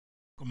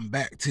Welcome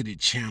back to the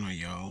channel,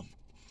 y'all.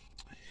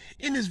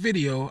 In this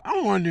video,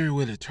 I'm wondering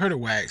with the Turtle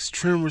Wax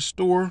Trim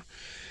Restore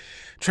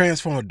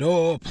transform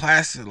dull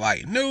plastic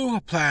like new,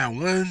 applying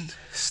one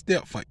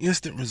step for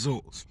instant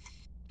results.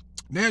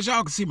 Now, as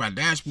y'all can see, my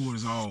dashboard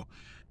is all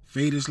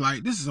faded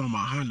like this is on my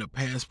Honda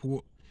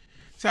Passport.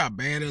 See how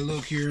bad it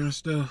look here and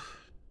stuff.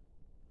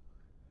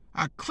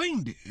 I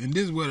cleaned it, and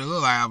this is what it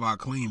look like if I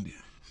cleaned it.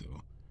 So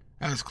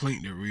I just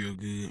cleaned it real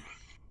good,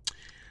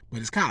 but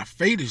it's kind of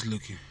faded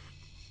looking.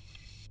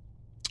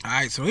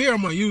 Alright, so here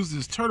I'm going to use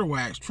this Turtle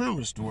Wax Trim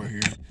Restore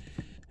here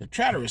to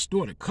try to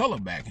restore the color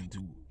back into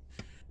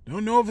it.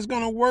 Don't know if it's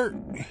going to work,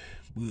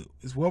 but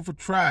it's worth a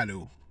try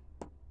though.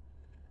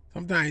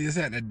 Sometimes you just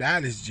have to dye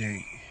this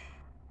jank.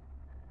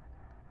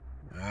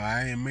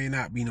 Alright, it may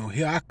not be no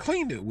hair. I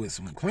cleaned it with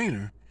some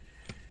cleaner,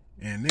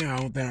 and now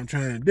the only thing I'm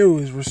trying to do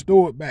is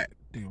restore it back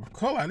to the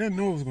color. I didn't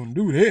know it was going to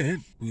do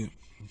that, but it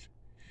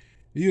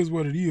is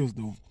what it is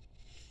though.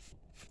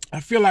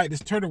 I feel like this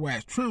Turtle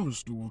Wax Trim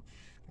Restore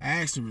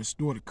I actually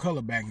restore the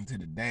color back into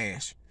the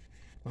dash.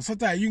 But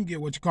sometimes you can get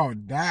what you call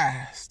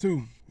dyes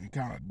too, and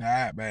kind of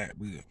dye it back,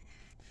 but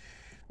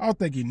I don't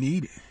think you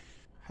need it.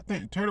 I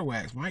think the Turtle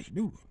Wax might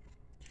do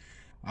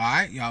it.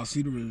 Alright, y'all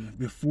see the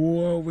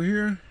before over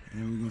here,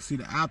 and we're gonna see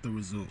the after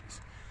results.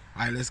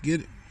 Alright, let's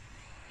get it.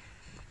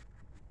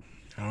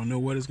 I don't know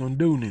what it's gonna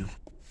do now.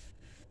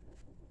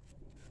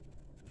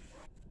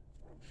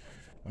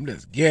 I'm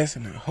just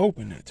guessing and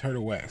hoping that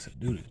Turtle Wax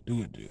will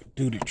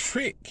do the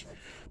trick.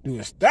 Do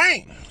its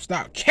thing.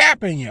 Stop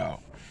capping,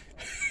 y'all.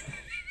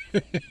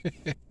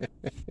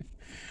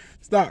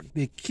 Stop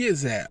the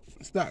kids app.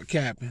 Stop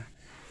capping.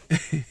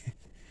 I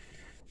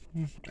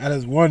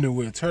just wonder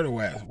will Turtle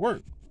Wax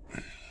work.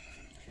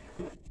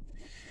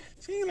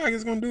 Seems like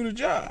it's gonna do the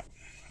job.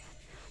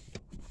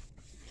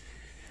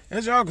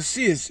 As y'all can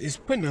see, it's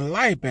putting the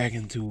light back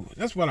into it.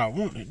 That's what I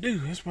want to do.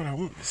 That's what I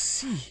want to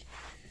see.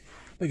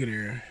 Look at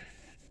her.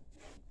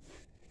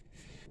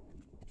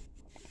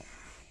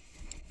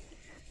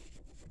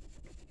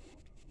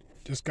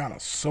 Just gotta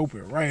soap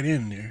it right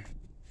in there.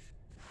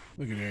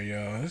 Look at there,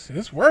 y'all.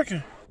 It's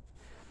working.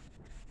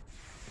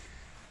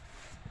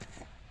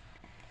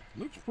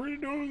 Looks pretty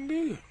darn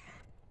good.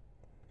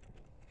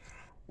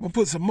 I'm gonna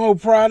put some more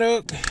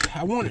product.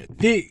 I want it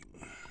thick.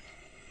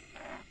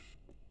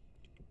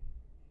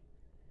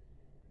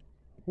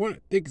 I want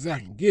it thick as I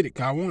can get it,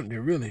 cause I want it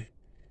to really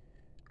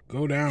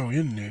go down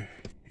in there,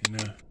 you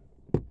know.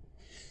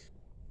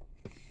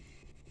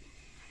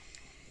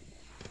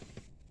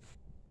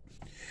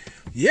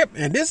 Yep,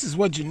 and this is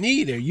what you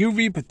need to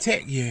UV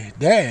protect your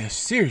dash.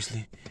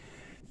 Seriously.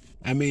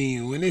 I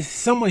mean, when there's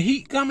summer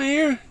heat coming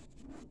here,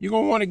 you're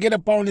going to want to get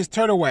up on this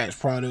Turtle Wax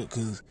product,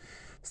 because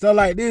stuff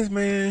like this,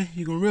 man,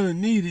 you're going to really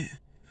need it.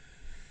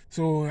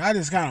 So I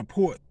just kind of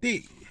pour it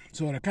thick,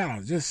 so it'll kind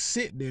of just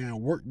sit there and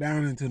work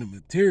down into the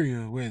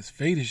material where it's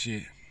faded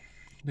shit.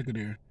 Look at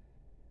there.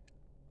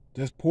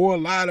 Just pour a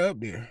lot up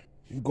there.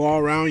 You go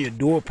around your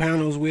door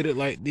panels with it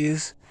like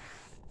this.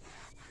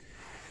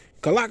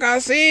 Cause like I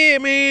said,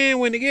 man,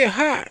 when it get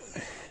hot,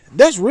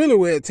 that's really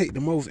where it take the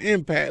most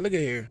impact. Look at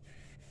here.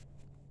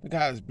 Look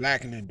how it's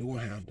blackening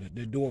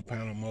the door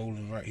panel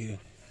molding right here.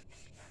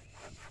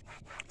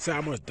 See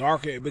how much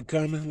darker it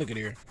becoming? Look at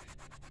here.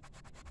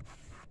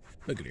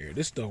 Look at here.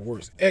 This stuff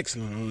works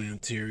excellent on the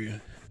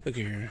interior. Look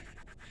at here.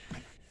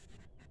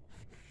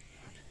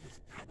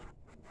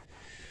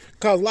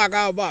 Cause like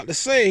I was about to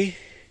say,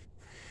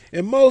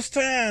 and most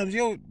times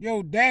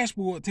your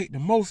dashboard take the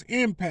most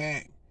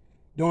impact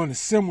during the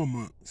summer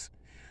months,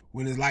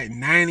 when it's like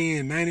 90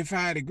 and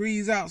 95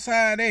 degrees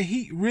outside. That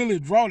heat really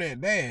draw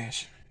that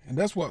dash, and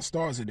that's what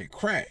starts it to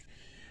crack,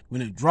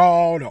 when it draw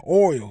all the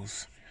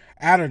oils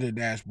out of the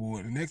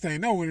dashboard. The next thing you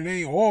know, when it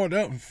ain't oiled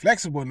up and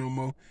flexible no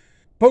more,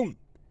 boom,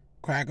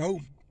 crack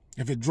open.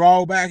 If it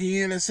draw back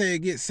in, let's say it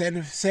gets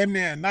 70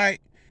 at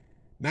night,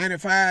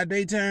 95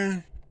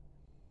 daytime,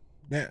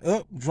 that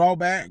up, draw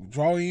back,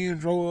 draw in,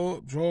 draw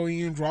up, draw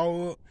in,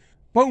 draw up,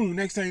 boom,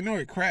 next thing you know,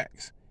 it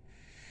cracks.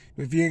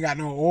 If you ain't got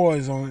no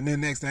oils on it,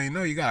 then next thing you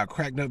know, you got a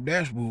cracked up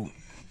dashboard.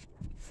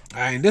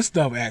 And this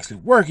stuff actually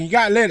working. You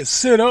gotta let it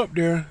sit up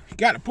there. You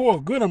gotta pour a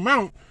good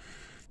amount.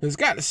 It's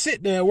got to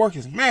sit there and work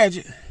its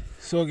magic,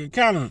 so it can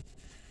kind of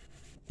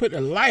put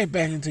the life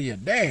back into your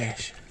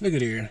dash. Look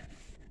at here.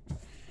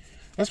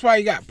 That's why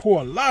you got to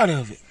pour a lot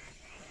of it,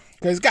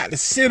 because it's got to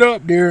sit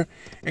up there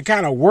and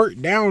kind of work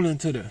down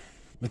into the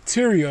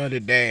material of the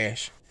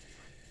dash.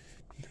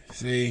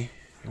 See?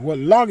 And what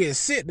longer it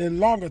sit, the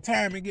longer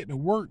time it get to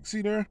work.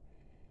 See there?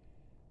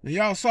 And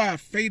y'all saw how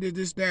faded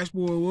this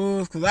dashboard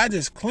was, because I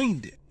just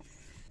cleaned it.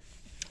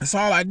 That's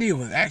all I did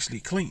was actually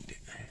cleaned it.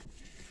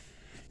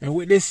 And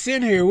with this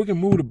in here, we can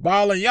move the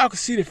ball, and y'all can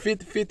see the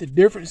 50-50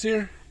 difference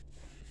here.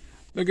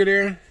 Look at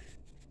there.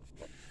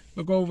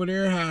 Look over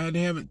there how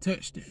they haven't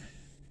touched it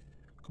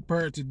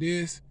compared to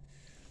this.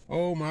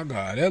 Oh my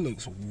God, that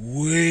looks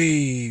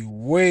way,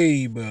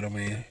 way better,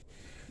 man.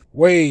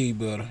 Way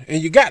better.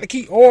 And you got to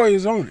keep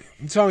oils on it.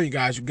 I'm telling you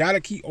guys, you got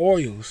to keep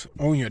oils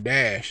on your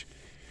dash.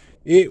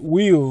 It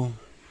will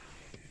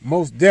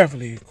most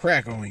definitely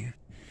crack on you.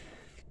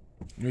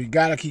 You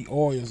gotta keep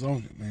oils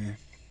on it, man.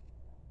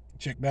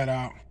 Check that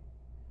out.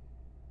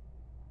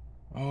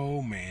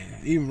 Oh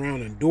man, even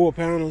around the door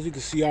panels, you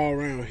can see all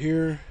around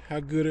here how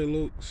good it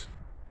looks.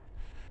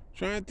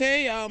 Trying to tell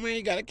y'all, man,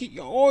 you gotta keep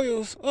your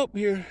oils up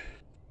here.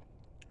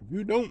 If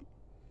you don't,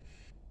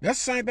 that's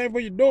the same thing for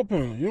your door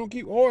panel. You don't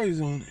keep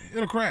oils on it,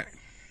 it'll crack.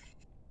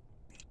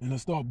 And it'll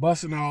start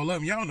busting all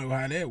up. Y'all know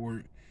how that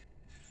works.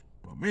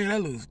 But man,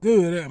 that looks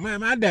good.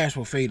 Man, my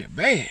dashboard faded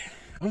bad.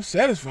 I'm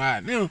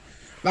satisfied now.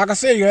 Like I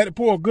said, you had to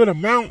pour a good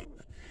amount.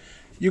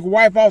 You can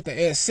wipe off the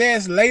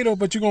excess later,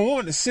 but you're going to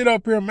want to sit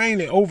up here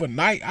mainly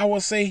overnight, I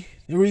would say.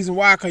 The reason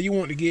why, because you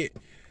want to get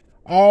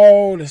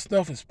all the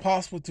stuff as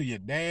possible to your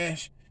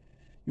dash.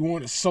 You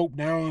want to soak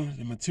down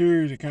the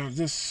material to kind of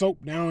just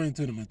soak down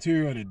into the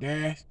material of the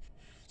dash.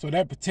 So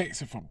that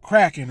protects it from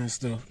cracking and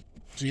stuff.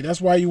 See,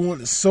 that's why you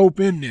want to soap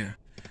in there.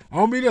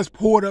 Don't be just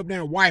pour it up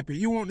there and wipe it.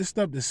 You want this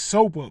stuff to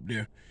soap up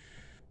there.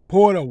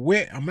 Pour the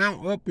wet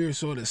amount up here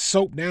so to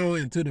soak down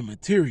into the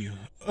material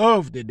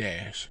of the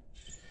dash.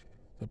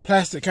 The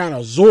plastic kind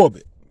of absorb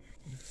it.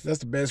 That's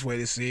the best way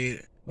to say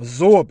it.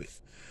 Absorb it.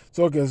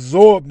 So it can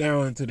absorb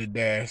down into the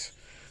dash.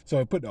 So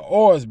it put the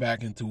oils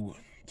back into it.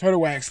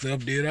 Turtle Wax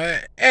stuff did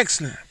an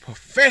excellent,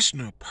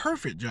 professional,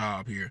 perfect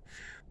job here.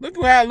 Look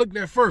at how I looked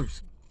at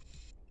first.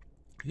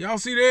 Y'all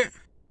see that?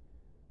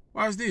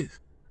 Watch this.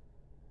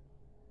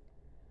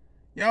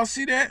 Y'all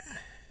see that?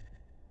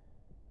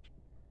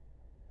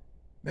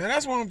 Now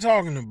that's what I'm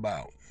talking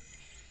about.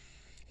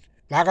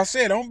 Like I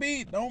said, don't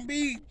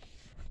be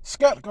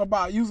skeptical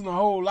about using a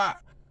whole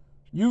lot.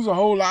 Use a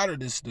whole lot of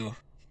this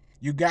stuff.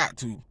 You got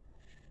to.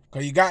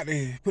 Because you got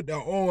to put the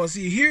oil.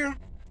 See here,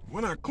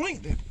 when I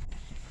cleaned it.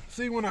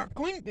 See, when I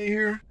cleaned it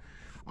here,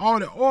 all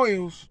the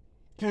oils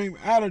came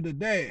out of the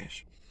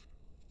dash.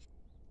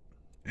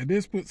 And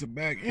this puts it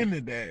back in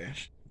the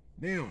dash.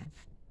 Damn.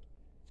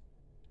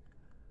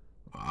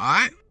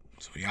 Alright.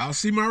 So y'all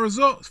see my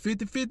results.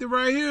 50-50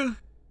 right here.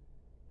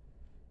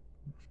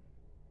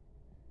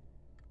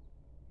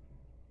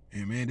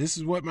 And man, this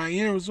is what my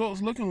end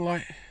results looking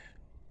like.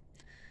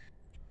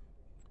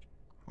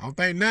 I don't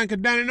think nothing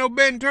could done it no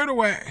better than Turtle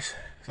Wax.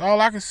 That's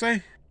all I can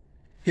say.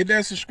 Hit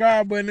that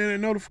subscribe button and that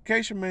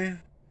notification,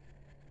 man.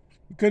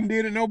 You couldn't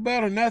did it no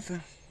better,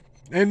 nothing.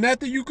 And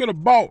nothing you could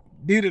have bought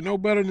did it no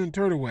better than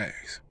Turtle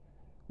Wax.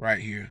 Right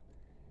here.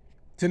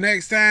 Till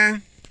next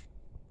time,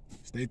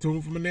 stay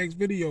tuned for my next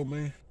video,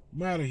 man.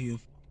 I'm out of here.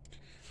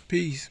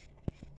 Peace.